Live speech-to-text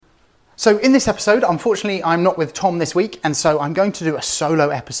So in this episode, unfortunately, I'm not with Tom this week, and so I'm going to do a solo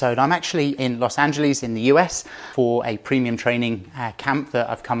episode. I'm actually in Los Angeles in the US for a premium training camp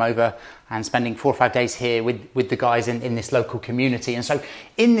that I've come over and spending 4 or 5 days here with the guys in this local community. And so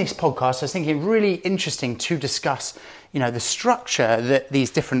in this podcast, I was thinking really interesting to discuss, the structure that these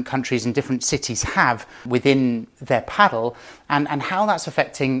different countries and different cities have within their padel and how that's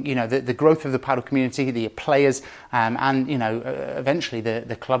affecting, the growth of the padel community, the players, and eventually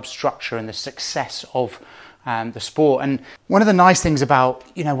the club structure and the success of the sport. And one of the nice things about,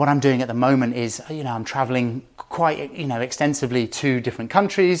 what I'm doing at the moment is, I'm traveling quite, extensively to different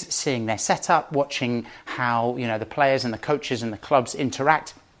countries, seeing their setup, watching how, the players and the coaches and the clubs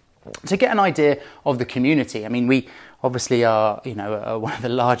interact to get an idea of the community. I mean, we obviously are, one of the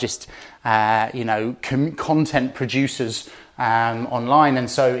largest, content producers online, and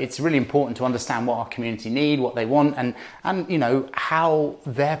so it's really important to understand what our community need, what they want, and how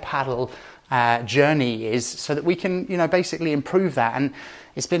their padel journey is, so that we can, basically improve that. And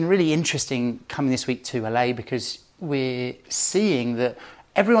it's been really interesting coming this week to LA because we're seeing that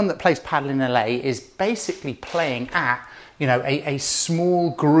everyone that plays padel in LA is basically playing at a small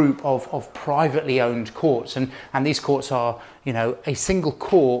group of privately owned courts, and these courts are a single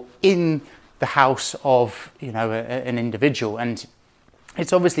court in the house of an individual, and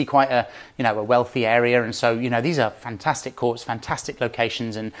it's obviously quite a wealthy area, and so these are fantastic courts, fantastic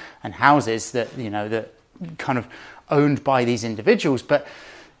locations and houses that that kind of owned by these individuals. But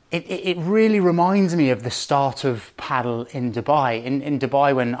it really reminds me of the start of padel in Dubai. In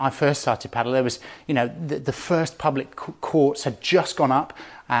Dubai, when I first started padel, there was, the first public courts had just gone up,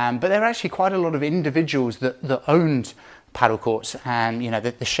 but there were actually quite a lot of individuals that owned padel courts, and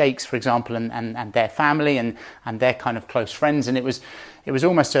the sheikhs, for example, and their family and their kind of close friends, and it was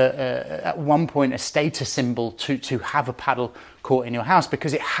almost at one point a status symbol to have a padel court in your house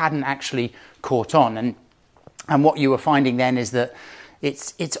because it hadn't actually caught on, and what you were finding then is that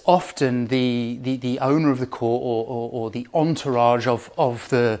it's often the owner of the court or the entourage of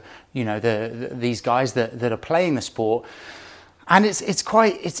the these guys that are playing the sport. And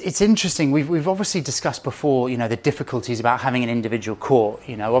it's interesting. We've obviously discussed before, the difficulties about having an individual court.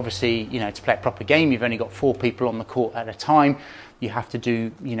 Obviously, to play a proper game, you've only got 4 people on the court at a time. You have to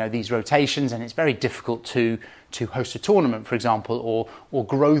do, these rotations, and it's very difficult to host a tournament, for example, or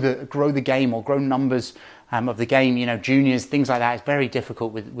grow the game or grow numbers of the game. Juniors, things like that. It's very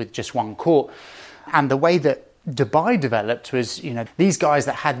difficult with just one court. And the way that Dubai developed was, these guys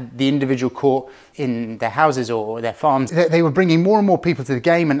that had the individual court in their houses or their farms, they were bringing more and more people to the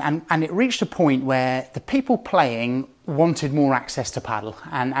game, and it reached a point where the people playing wanted more access to padel,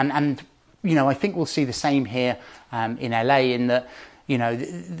 and I think we'll see the same here in LA, in that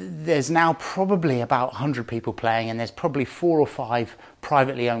there's now probably about 100 people playing, and there's probably 4 or 5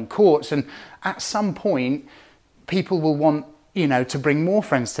 privately owned courts, and at some point people will want to bring more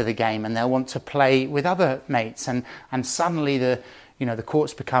friends to the game, and they'll want to play with other mates, and suddenly the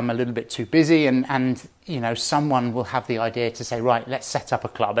courts become a little bit too busy, and someone will have the idea to say, right, let's set up a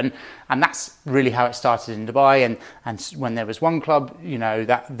club, and that's really how it started in Dubai, and when there was one club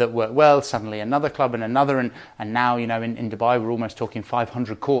that worked well, suddenly another club and another, and now in Dubai we're almost talking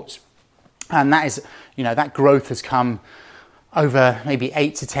 500 courts, and that is that growth has come over maybe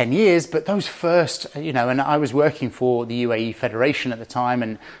 8 to 10 years, but those first, and I was working for the UAE Federation at the time,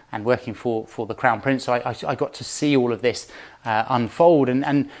 and working for the Crown Prince, so I got to see all of this unfold,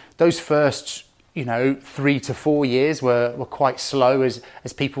 and those first 3 to 4 years were quite slow as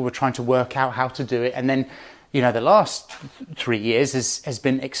people were trying to work out how to do it, and then the last 3 years has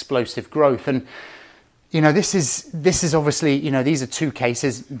been explosive growth. And this is obviously, these are 2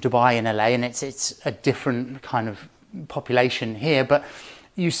 cases, Dubai and LA, and it's a different kind of population here, but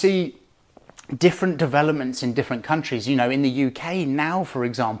you see different developments in different countries. In the UK now, for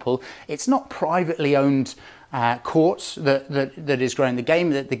example, it's not privately owned courts that is growing the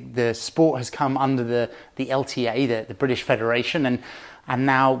game. That the sport has come under the LTA, the British Federation, and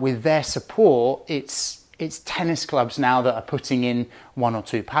now with their support, it's tennis clubs now that are putting in 1 or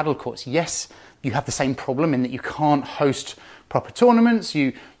 2 padel courts. Yes, you have the same problem in that you can't host proper tournaments.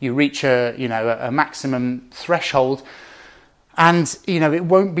 You reach a maximum threshold, and it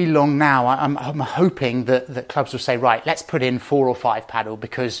won't be long now. I'm hoping that clubs will say, right, let's put in 4 or 5 padel,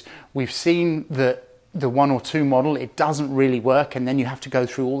 because we've seen that the 1 or 2 model, it doesn't really work, and then you have to go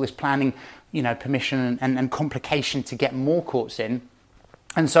through all this planning, permission and complication to get more courts in.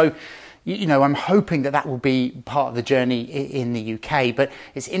 And so I'm hoping that will be part of the journey in the UK, but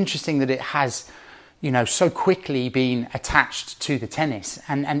it's interesting that it has so quickly been attached to the tennis,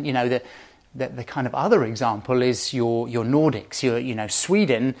 and the kind of other example is your Nordics.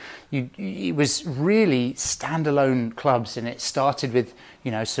 Sweden. It was really standalone clubs, and it started with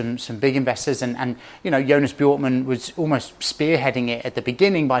some big investors, and Jonas Bjorkman was almost spearheading it at the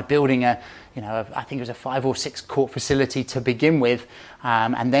beginning by building I think it was a 5 or 6 court facility to begin with,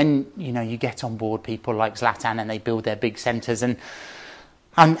 and then you get on board people like Zlatan, and they build their big centres, and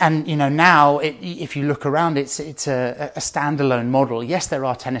now if you look around, it's a standalone model. Yes, there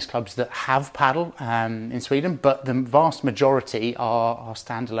are tennis clubs that have padel in Sweden, but the vast majority are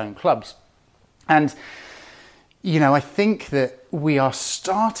standalone clubs. And I think that we are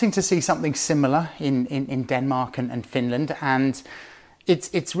starting to see something similar in Denmark and Finland, and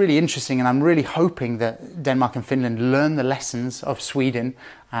it's really interesting, and I'm really hoping that Denmark and Finland learn the lessons of Sweden,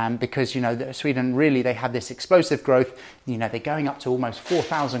 because Sweden really, they had this explosive growth. They're going up to almost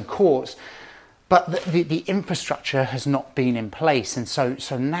 4,000 courts, but the infrastructure has not been in place, and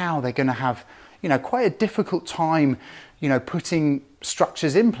so now they're going to have quite a difficult time putting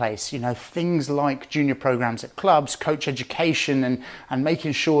structures in place, things like junior programs at clubs, coach education, and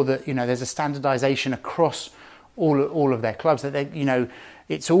making sure that there's a standardization across all of their clubs, that they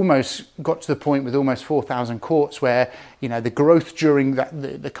it's almost got to the point with almost 4,000 courts where the growth during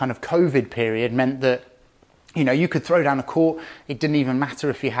the kind of COVID period meant that you could throw down a court. It didn't even matter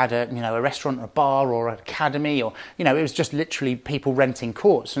if you had a restaurant or a bar or an academy, or it was just literally people renting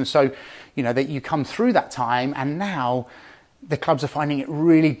courts. And so that you come through that time, and now the clubs are finding it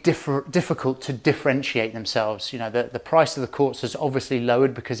really difficult to differentiate themselves. The price of the courts has obviously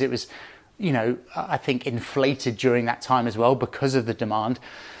lowered because it was I think inflated during that time as well because of the demand.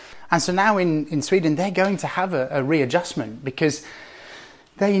 And so now in Sweden, they're going to have a readjustment, because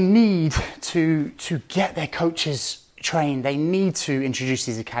they need to get their coaches trained. They need to introduce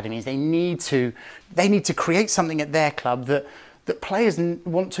these academies. They need to create something at their club that players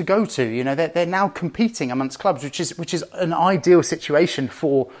want to go to. They're now competing amongst clubs, which is an ideal situation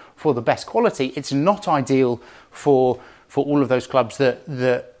for the best quality. It's not ideal for all of those clubs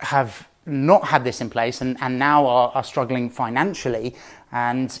that have not had this in place and now are struggling financially.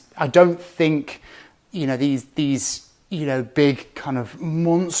 And I don't think these big kind of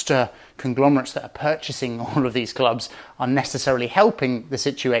monster conglomerates that are purchasing all of these clubs are necessarily helping the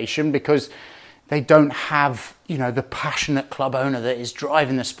situation, because they don't have the passionate club owner that is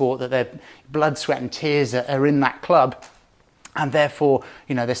driving the sport, that their blood, sweat and tears are in that club. And therefore,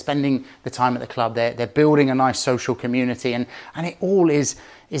 they're spending the time at the club. They're building a nice social community, and it all is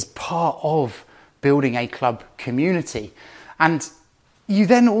part of building a club community. And you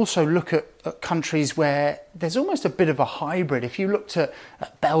then also look at countries where there's almost a bit of a hybrid. If you looked at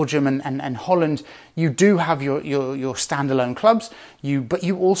Belgium and Holland, you do have your standalone clubs, but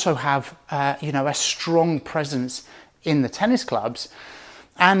you also have a strong presence in the tennis clubs.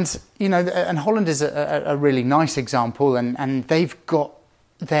 And and Holland is a really nice example, and they've got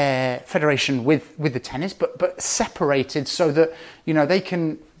their federation with the tennis, but separated so that they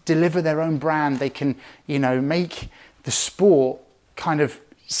can deliver their own brand. They can make the sport kind of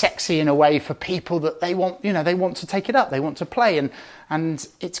sexy in a way for people that they want. They want to take it up, they want to play, and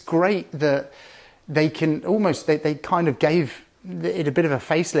it's great that they can almost they kind of gave it a bit of a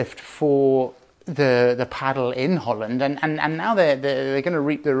facelift for the padel in Holland, and now they're going to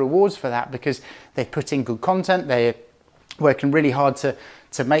reap the rewards for that, because they put in good content. They're working really hard to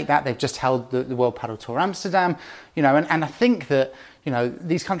make that. They've just held the World Padel Tour Amsterdam, and I think that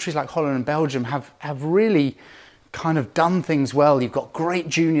these countries like Holland and Belgium have really kind of done things well. You've got great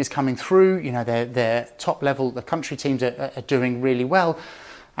juniors coming through. Their top level, the country teams are doing really well,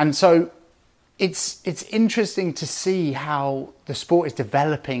 and so it's interesting to see how the sport is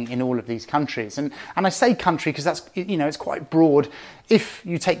developing in all of these countries. And I say country because that's, it's quite broad. If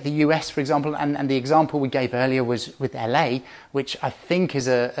you take the US, for example, and the example we gave earlier was with LA, which I think is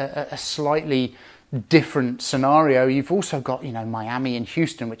a slightly different scenario. You've also got, Miami and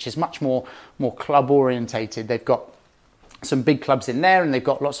Houston, which is much more club orientated. They've got some big clubs in there, and they've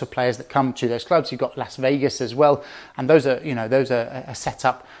got lots of players that come to those clubs. You've got Las Vegas as well, and those are set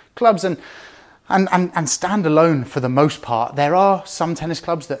up clubs and stand alone for the most part. There are some tennis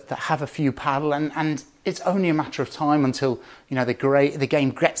clubs that have a few padel, and it's only a matter of time until the game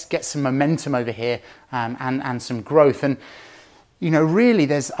gets some momentum over here, and some growth. And really,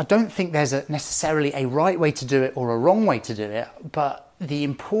 I don't think there's necessarily a right way to do it or a wrong way to do it, but the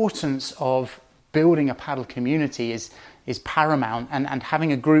importance of building a padel community is paramount, and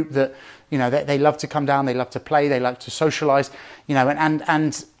having a group that they love to come down, they love to play, they like to socialize,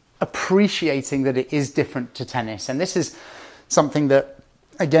 and appreciating that it is different to tennis. And this is something that,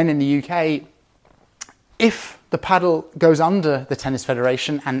 again, in the UK, if the paddle goes under the tennis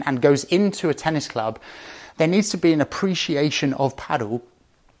federation and goes into a tennis club, there needs to be an appreciation of paddle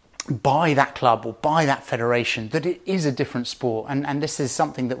by that club or by that federation, that it is a different sport. And this is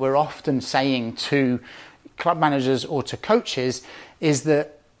something that we're often saying to club managers or to coaches, is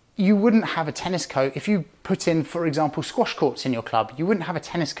that you wouldn't have a tennis coach, if you put in, for example, squash courts in your club, you wouldn't have a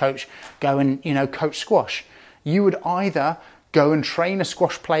tennis coach go and, coach squash. You would either go and train a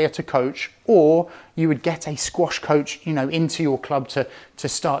squash player to coach, or you would get a squash coach, into your club to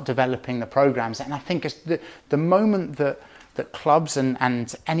start developing the programs. And I think it's the moment that clubs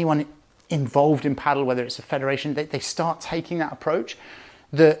and anyone involved in paddle, whether it's a federation, they start taking that approach,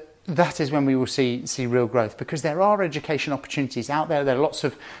 that is when we will see real growth, because there are education opportunities out there. There are lots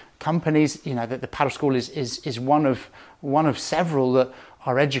of companies, that the paddle school is one of several that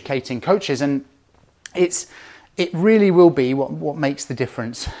are educating coaches, and it really will be what makes the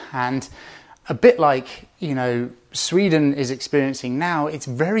difference. And a bit like, Sweden is experiencing now, it's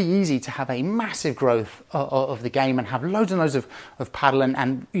very easy to have a massive growth of the game and have loads and loads of paddle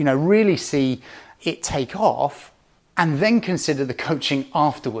and really see it take off, and then consider the coaching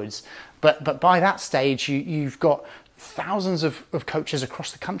afterwards. But by that stage, you've got thousands of coaches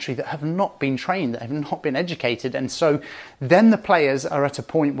across the country that have not been trained, that have not been educated. And so then the players are at a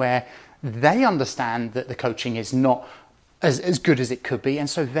point where they understand that the coaching is not as good as it could be, and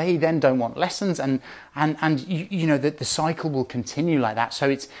so they then don't want lessons, and that the cycle will continue like that. So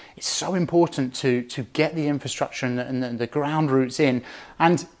it's so important to get the infrastructure and the ground roots in.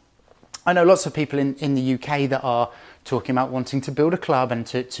 And I know lots of people in the UK that are talking about wanting to build a club and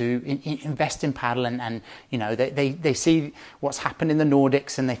to invest in paddle, and they see what's happened in the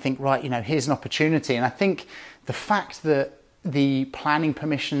Nordics and they think, right, here's an opportunity. And I think the fact that the planning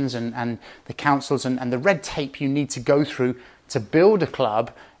permissions and the councils and the red tape you need to go through to build a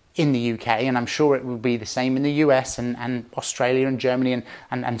club in the UK, and I'm sure it will be the same in the US and Australia and Germany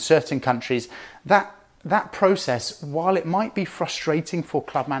and certain countries, that process, while it might be frustrating for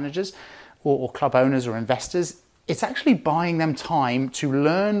club managers or club owners or investors, it's actually buying them time to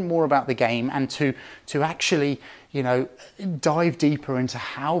learn more about the game and to actually dive deeper into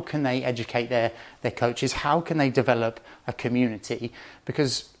how can they educate their coaches, how can they develop a community.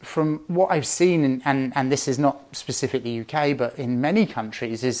 Because from what I've seen, and this is not specifically UK, but in many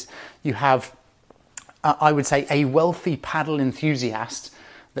countries, is you have, I would say, a wealthy paddle enthusiast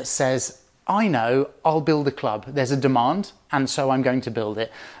that says, I know, I'll build a club. There's a demand, and so I'm going to build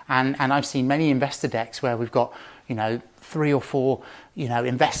it. And I've seen many investor decks where we've got 3 or 4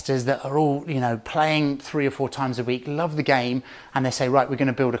 investors that are all playing 3 or 4 times a week, love the game, and they say, right, we're going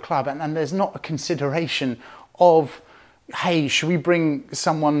to build a club, and there's not a consideration of, hey, should we bring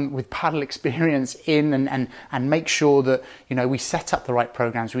someone with paddle experience in and make sure that we set up the right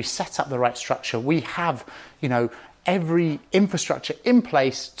programs, we set up the right structure, we have every infrastructure in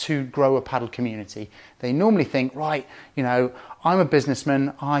place to grow a paddle community. They normally think, right, I'm a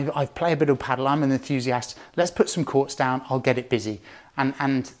businessman, I play a bit of paddle, I'm an enthusiast, let's put some courts down, I'll get it busy.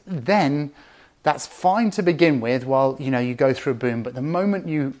 And then that's fine to begin with while you go through a boom, but the moment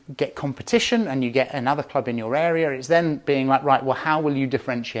you get competition and you get another club in your area, it's then being like, right, well, how will you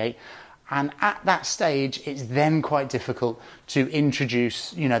differentiate? And at that stage, it's then quite difficult to introduce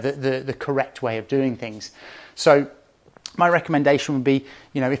the correct way of doing things. So my recommendation would be,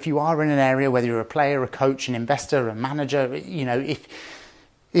 if you are in an area, whether you're a player, a coach, an investor, a manager, if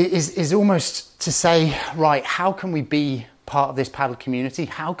is almost to say, right, how can we be part of this paddle community?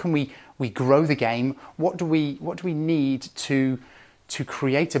 How can we grow the game? What do we need to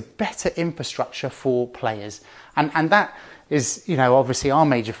create a better infrastructure for players? And that is, obviously our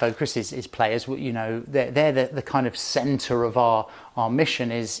major focus is players. They're the kind of center of our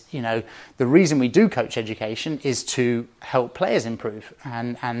mission. Is, the reason we do coach education is to help players improve,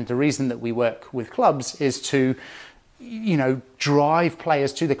 and the reason that we work with clubs is to drive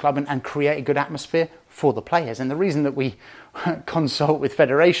players to the club and create a good atmosphere for the players. And the reason that we consult with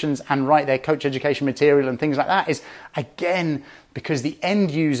federations and write their coach education material and things like that is, again, because the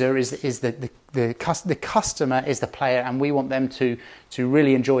end user is the customer is the player, and we want them to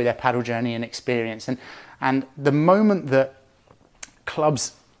really enjoy their paddle journey and experience. And the moment that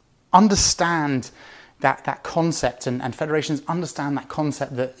clubs understand that concept and federations understand that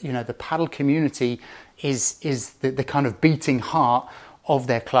concept, that the paddle community is the kind of beating heart of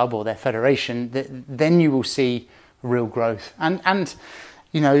their club or their federation, then you will see real growth. And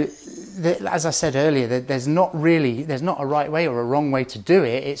as I said earlier, there's not a right way or a wrong way to do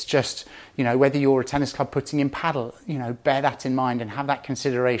it. It's just, whether you're a tennis club putting in paddle, bear that in mind and have that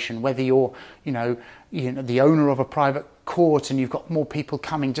consideration. Whether you're, the owner of a private court and you've got more people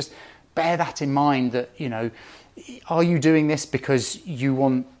coming, just bear that in mind, that, are you doing this because you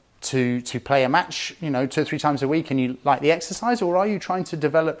want to play a match, 2 or 3 times a week and you like the exercise, or are you trying to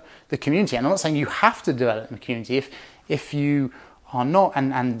develop the community? And I'm not saying you have to develop the community. If you are not,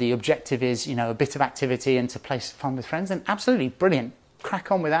 and the objective is, a bit of activity and to play fun with friends, then absolutely brilliant.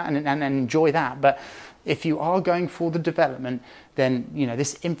 Crack on with that and enjoy that. But if you are going for the development, then,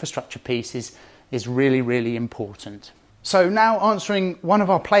 this infrastructure piece is really, really important. So now answering one of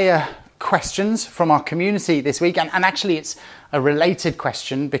our player questions from our community this week, and actually it's a related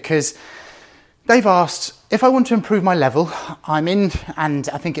question, because they've asked, if I want to improve my level, I'm in, and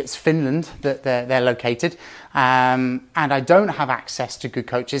I think it's Finland that they're located, and I don't have access to good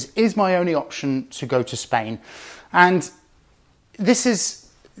coaches, is my only option to go to Spain? And this is,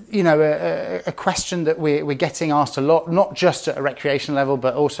 a question that we're getting asked a lot, not just at a recreation level,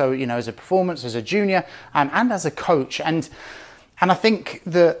 but also, as a performance, as a junior, and as a coach. And I think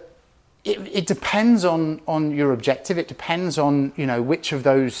that it depends on your objective. It depends on, which of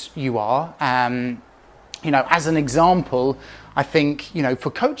those you are. As an example, I think,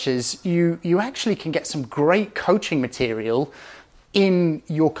 for coaches, you actually can get some great coaching material in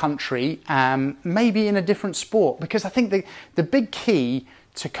your country, maybe in a different sport, because I think the big key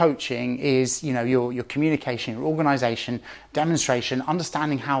to coaching is, your communication, your organisation, demonstration,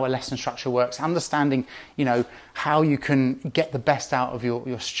 understanding how a lesson structure works, understanding, how you can get the best out of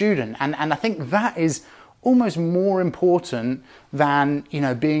your student. And I think that is almost more important than,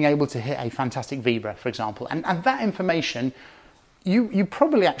 being able to hit a fantastic vibra, for example. And that information, you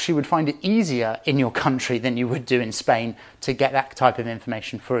probably actually would find it easier in your country than you would do in Spain to get that type of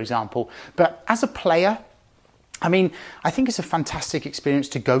information, for example. But as a player, I think it's a fantastic experience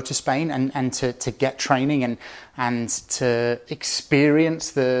to go to Spain and to get training and to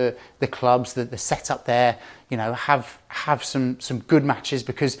experience the clubs, the setup there, have some good matches,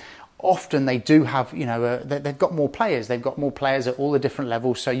 because often they do have, they've got more players. They've got more players at all the different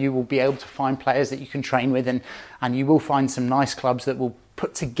levels, so you will be able to find players that you can train with, and you will find some nice clubs that will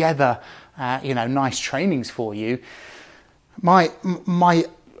put together, nice trainings for you. My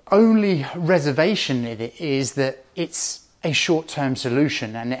only reservation in it is that it's a short-term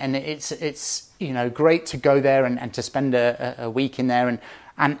solution, and it's great to go there and to spend a week in there,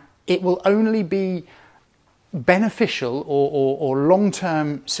 and it will only be beneficial or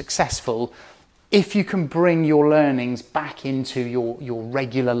long-term successful if you can bring your learnings back into your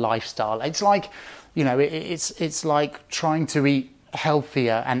regular lifestyle. It's like, it's like trying to eat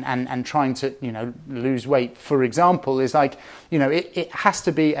healthier and trying to lose weight, for example, is like, it has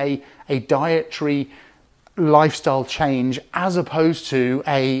to be a dietary lifestyle change, as opposed to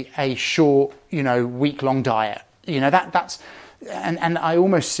a short week-long diet. That's and I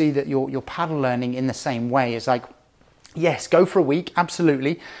almost see that your paddle learning in the same way. Is like, yes, go for a week,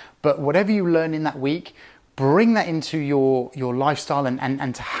 absolutely, but whatever you learn in that week, bring that into your lifestyle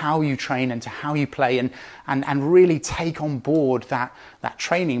and to how you train and to how you play, and really take on board that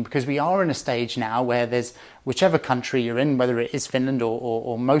training, because we are in a stage now where there's, whichever country you're in, whether it is Finland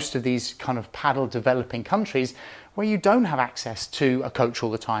or most of these kind of paddle developing countries, where you don't have access to a coach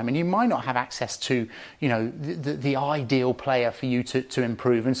all the time, and you might not have access to the ideal player for you to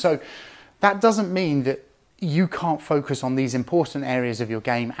improve. And so that doesn't mean that you can't focus on these important areas of your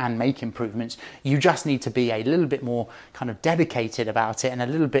game and make improvements. You just need to be a little bit more kind of dedicated about it and a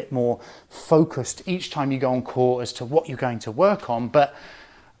little bit more focused each time you go on court as to what you're going to work on. But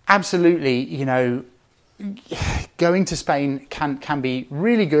absolutely, going to Spain can be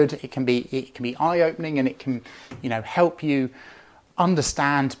really good. It can be eye-opening, and it can help you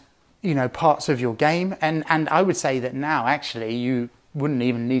understand parts of your game. And I would say that now actually you wouldn't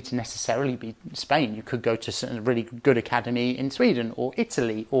even need to necessarily be Spain. You could go to a really good academy in Sweden or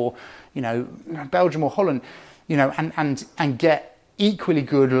Italy or Belgium or Holland, and get equally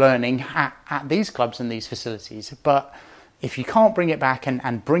good learning at these clubs and these facilities. But if you can't bring it back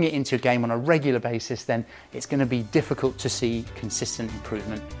and bring it into your game on a regular basis, then it's going to be difficult to see consistent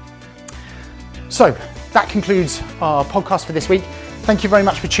improvement. So that concludes our podcast for this week. Thank you very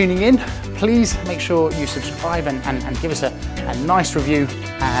much for tuning in. Please make sure you subscribe and give us a nice review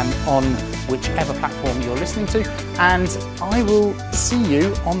on whichever platform you're listening to. And I will see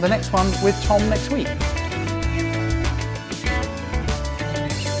you on the next one with Tom next week.